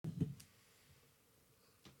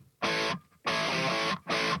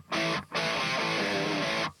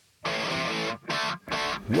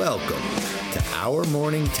Welcome to Our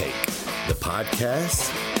Morning Take, the podcast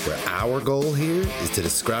where our goal here is to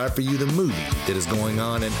describe for you the movie that is going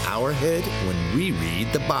on in our head when we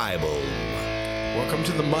read the Bible. Welcome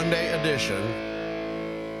to the Monday edition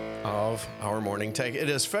of Our Morning Take. It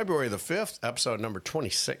is February the 5th, episode number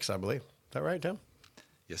 26, I believe. Is that right, Tim?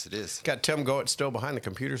 Yes, it is. Got Tim Goetz still behind the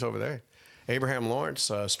computers over there. Abraham Lawrence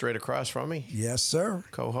straight across from me. Yes, sir.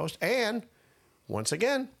 Co-host. And once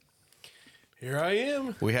again, Here I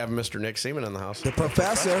am. we have Mr. Nick Seaman in the house. The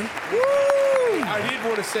professor. I did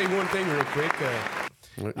want to say one thing real quick.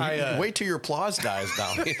 Wait till your applause dies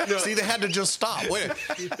down. See, they had to just stop. Wait,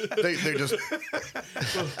 they just.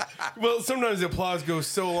 Well, sometimes the applause goes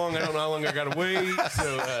so long, I don't know how long I got to wait.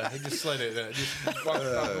 So I just let it.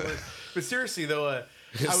 But seriously, though, I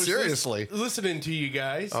was Seriously? listening to you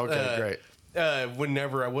guys. Okay, great.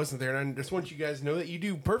 Whenever I wasn't there, and I just want you guys to know that you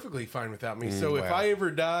do perfectly fine without me. So if wow. I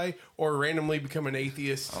ever die or randomly become an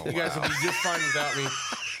atheist, you guys will be just fine without me.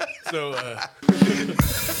 So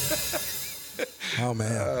Oh,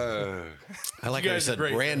 man. I like You how you guys are said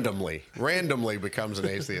great. randomly becomes an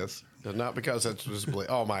atheist. Not because it's just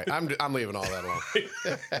oh my, I'm leaving all that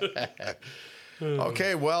alone.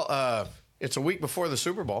 Okay, well, it's a week before the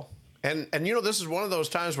Super Bowl, and you know, this is one of those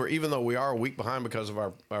times where even though we are a week behind because of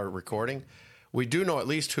our recording, we do know at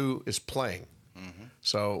least who is playing.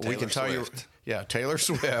 So we can tell Swift. you, Taylor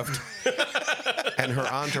Swift and her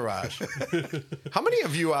entourage. How many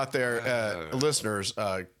of you out there, listeners,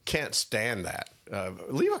 can't stand that?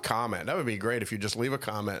 Leave a comment. That would be great if you just leave a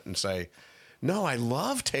comment and say, no, I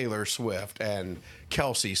love Taylor Swift and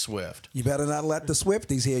Kelsey Swift. You better not let the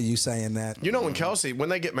Swifties hear you saying that. You know, when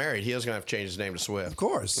they get married, he is going to have to change his name to Swift. Of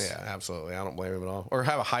course. Yeah, absolutely. I don't blame him at all. Or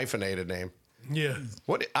have a hyphenated name. yeah.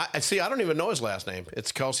 What? I see. I don't even know his last name.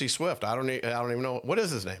 It's Kelsey Swift. I don't even know. What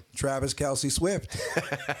is his name? Travis Kelsey Swift.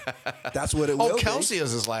 That's what it will be. Kelsey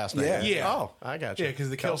is his last name. Yeah. Yeah. Oh, I got you. Yeah,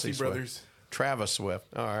 because the Kelsey Swift. brothers. Travis Swift.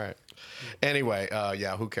 All right. Anyway,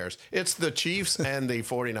 who cares? It's the Chiefs and the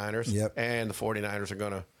 49ers. Yep. And the 49ers are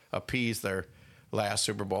going to appease their last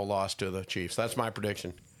Super Bowl loss to the Chiefs. That's my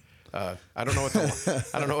prediction. I don't know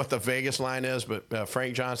what the Vegas line is, but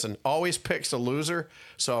Frank Johnson always picks a loser.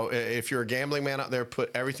 So if you're a gambling man out there,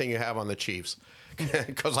 put everything you have on the Chiefs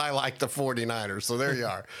because I like the 49ers. So there you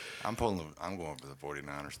are. I'm going for the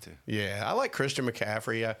 49ers, too. Yeah, I like Christian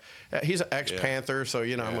McCaffrey. He's an ex-Panther, so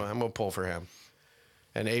you know I'm going to pull for him.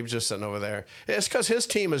 And Abe's just sitting over there. It's because his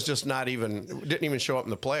team is just didn't even show up in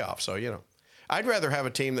the playoffs. So you know, I'd rather have a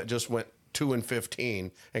team that just went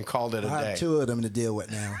 2-15 and called it a I day. have two of them to deal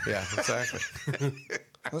with now. Yeah, exactly.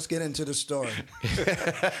 Let's get into the story.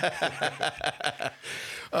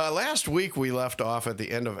 Last week we left off at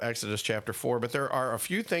the end of Exodus chapter 4, but there are a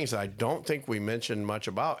few things that I don't think we mentioned much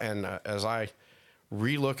about. And as I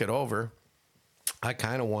relook it over, I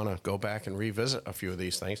kind of want to go back and revisit a few of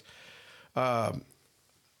these things.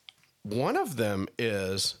 One of them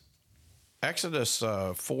is Exodus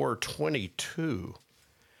 4:22,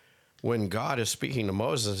 when God is speaking to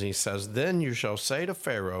Moses, he says, "Then you shall say to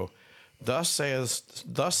Pharaoh, Thus says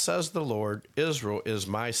the Lord, Israel is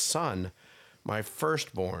my son, my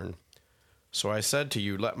firstborn. So I said to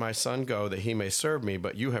you, let my son go, that he may serve me,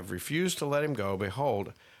 but you have refused to let him go.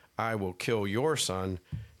 Behold, I will kill your son,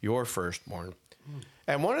 your firstborn."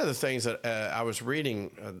 And one of the things that I was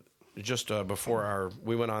reading just before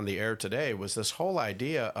we went on the air today was this whole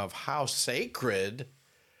idea of how sacred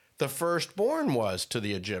the firstborn was to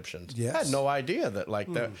the Egyptians. Yes. I had no idea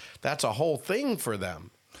that that's a whole thing for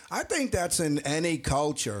them. I think that's in any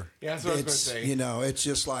culture. Yeah, that's what I was gonna It's, say. You know, it's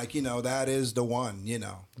just like, you know, that is the one, you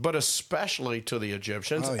know. But especially to the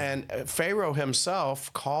Egyptians. Oh, yeah. And Pharaoh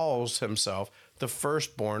himself calls himself the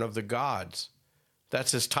firstborn of the gods.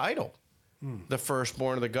 That's his title. The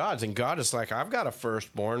firstborn of the gods. And God is like, I've got a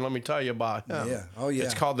firstborn. Let me tell you about him. Yeah. Oh, yeah.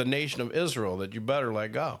 It's called the nation of Israel that you better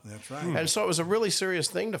let go. That's right. And so it was a really serious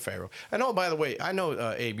thing to Pharaoh. And oh, by the way, I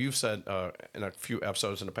know, Abe, you've said in a few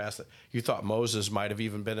episodes in the past that you thought Moses might have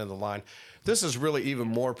even been in the line. This is really even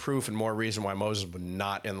more proof and more reason why Moses was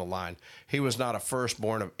not in the line. He was not a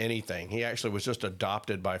firstborn of anything. He actually was just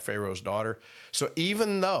adopted by Pharaoh's daughter. So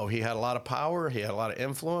even though he had a lot of power, he had a lot of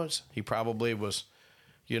influence, he probably was,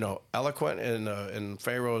 you know, eloquent in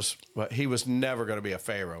Pharaoh's, but he was never going to be a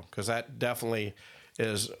Pharaoh, because that definitely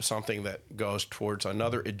is something that goes towards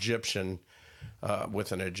another Egyptian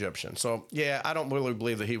with an Egyptian. So, yeah, I don't really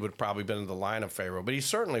believe that he would have probably been in the line of Pharaoh, but he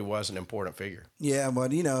certainly was an important figure. Yeah,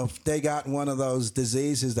 but, you know, if they got one of those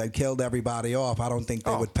diseases that killed everybody off, I don't think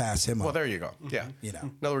they would pass him Well, up. there you go. Yeah. You know.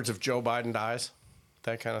 In other words, if Joe Biden dies,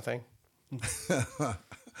 that kind of thing.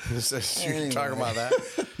 You're talking about that?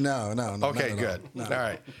 No. Okay, not at good. all. All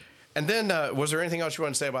right. And then, was there anything else you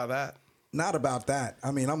want to say about that? Not about that.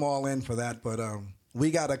 I mean, I'm all in for that, but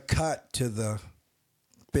we got to cut to the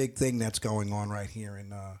big thing that's going on right here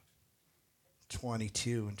in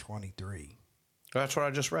 22 and 23. That's what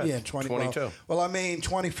I just read. Yeah, 22. Well, I mean,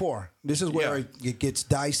 24. This is where it gets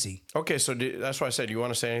dicey. Okay, so that's why I said, do you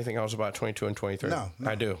want to say anything else about 22 and 23? No.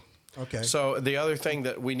 I do. Okay. So the other thing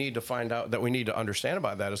that we need to find out, that we need to understand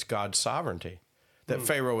about that, is God's sovereignty. That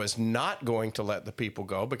Pharaoh is not going to let the people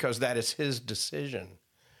go because that is his decision.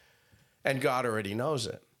 And God already knows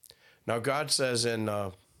it. Now, God says in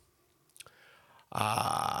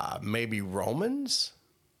maybe Romans,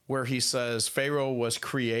 where he says Pharaoh was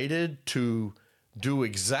created to do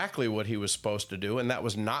exactly what he was supposed to do, and that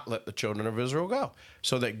was not let the children of Israel go,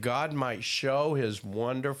 so that God might show his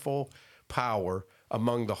wonderful power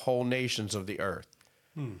among the whole nations of the earth.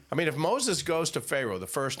 I mean, if Moses goes to Pharaoh the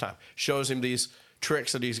first time, shows him these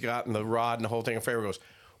tricks that he's got and the rod and the whole thing, and Pharaoh goes,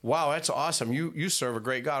 wow, that's awesome. You serve a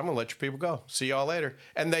great God. I'm going to let your people go. See y'all later.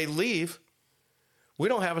 And they leave. We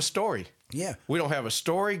don't have a story. Yeah. We don't have a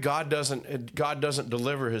story. God doesn't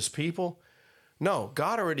deliver his people. No,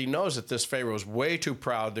 God already knows that this Pharaoh is way too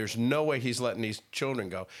proud. There's no way he's letting these children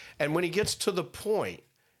go. And when he gets to the point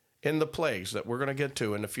in the plagues that we're going to get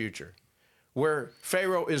to in the future, where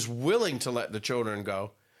Pharaoh is willing to let the children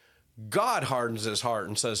go, God hardens his heart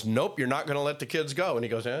and says, nope, you're not going to let the kids go. And he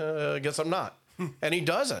goes, I guess I'm not. And he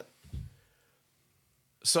doesn't.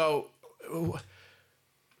 So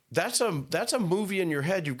that's a movie in your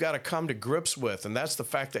head you've got to come to grips with, and that's the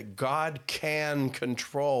fact that God can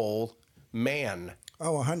control man.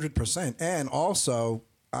 Oh, 100%. And also,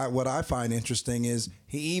 what I find interesting is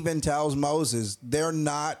he even tells Moses he's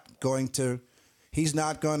going to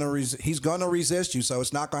resist you, so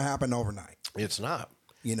it's not going to happen overnight. It's not.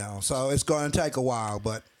 So it's going to take a while,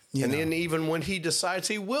 but then even when he decides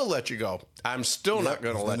he will let you go, I'm still not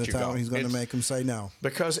going to let you go. He's going to make him say no.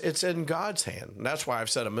 Because it's in God's hand. And that's why I've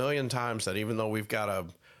said a million times that even though we've got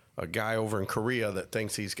a guy over in Korea that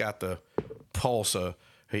thinks he's got the pulse,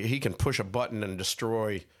 he can push a button and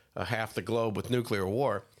destroy half the globe with nuclear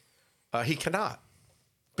war, he cannot.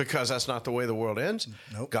 Because that's not the way the world ends.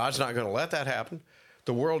 Nope. God's not going to let that happen.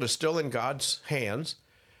 The world is still in God's hands.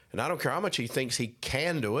 And I don't care how much he thinks he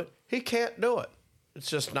can do it. He can't do it.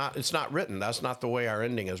 It's not written. That's not the way our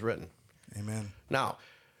ending is written. Amen. Now,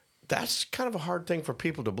 that's kind of a hard thing for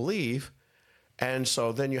people to believe. And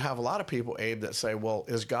so then you have a lot of people, Abe, that say, well,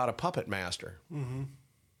 is God a puppet master? Mm-hmm.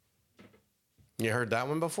 You heard that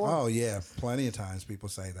one before? Oh, yeah. Plenty of times people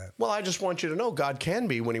say that. Well, I just want you to know God can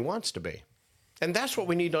be when he wants to be. And that's what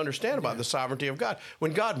we need to understand about the sovereignty of God.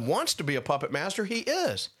 When God wants to be a puppet master, he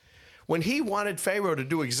is. When he wanted Pharaoh to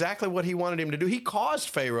do exactly what he wanted him to do, he caused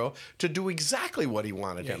Pharaoh to do exactly what he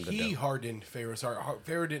wanted him to do. He hardened Pharaoh's heart.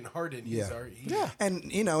 Pharaoh didn't harden his heart.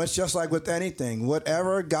 And, it's just like with anything.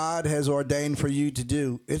 Whatever God has ordained for you to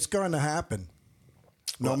do, it's going to happen,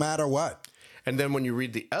 no matter what. And then when you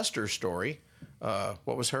read the Esther story,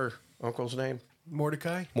 what was her uncle's name?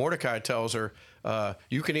 Mordecai. Mordecai tells her,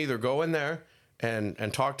 you can either go in there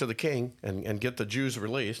and talk to the king and get the Jews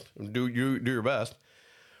released, and do your best,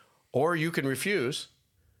 or you can refuse,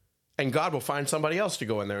 and God will find somebody else to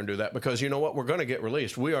go in there and do that, because you know what? We're going to get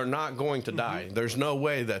released. We are not going to die. There's no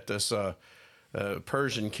way that this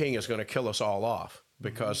Persian king is going to kill us all off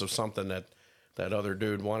because of something that other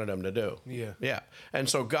dude wanted him to do. Yeah. And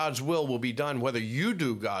so God's will be done, whether you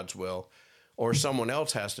do God's will or someone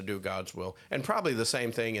else has to do God's will. And probably the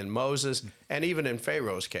same thing in Moses and even in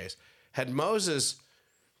Pharaoh's case. Had Moses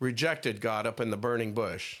rejected God up in the burning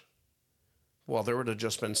bush, well, there would have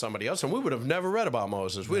just been somebody else, and we would have never read about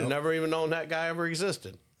Moses. We'd have never even known that guy ever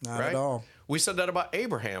existed. Not at all. We said that about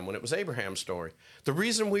Abraham when it was Abraham's story. The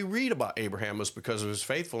reason we read about Abraham was because of his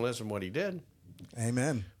faithfulness and what he did.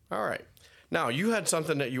 Amen. All right. Now, you had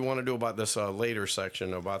something that you want to do about this later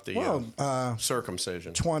section about the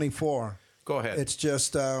circumcision. 24. Go ahead. It's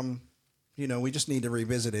just, we just need to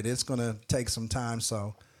revisit it. It's going to take some time,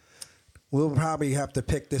 so we'll probably have to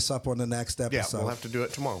pick this up on the next episode. Yeah, we'll have to do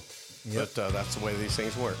it tomorrow. Yep. But that's the way these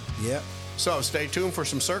things work. Yep. So stay tuned for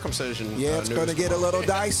some circumcision. Yeah, it's going to get a little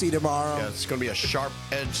dicey tomorrow. Yeah, it's going to be a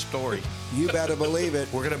sharp-edged story. You better believe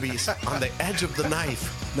it. We're going to be on the edge of the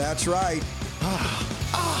knife. That's right.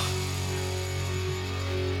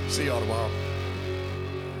 See y'all tomorrow.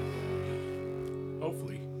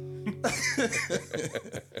 Hopefully.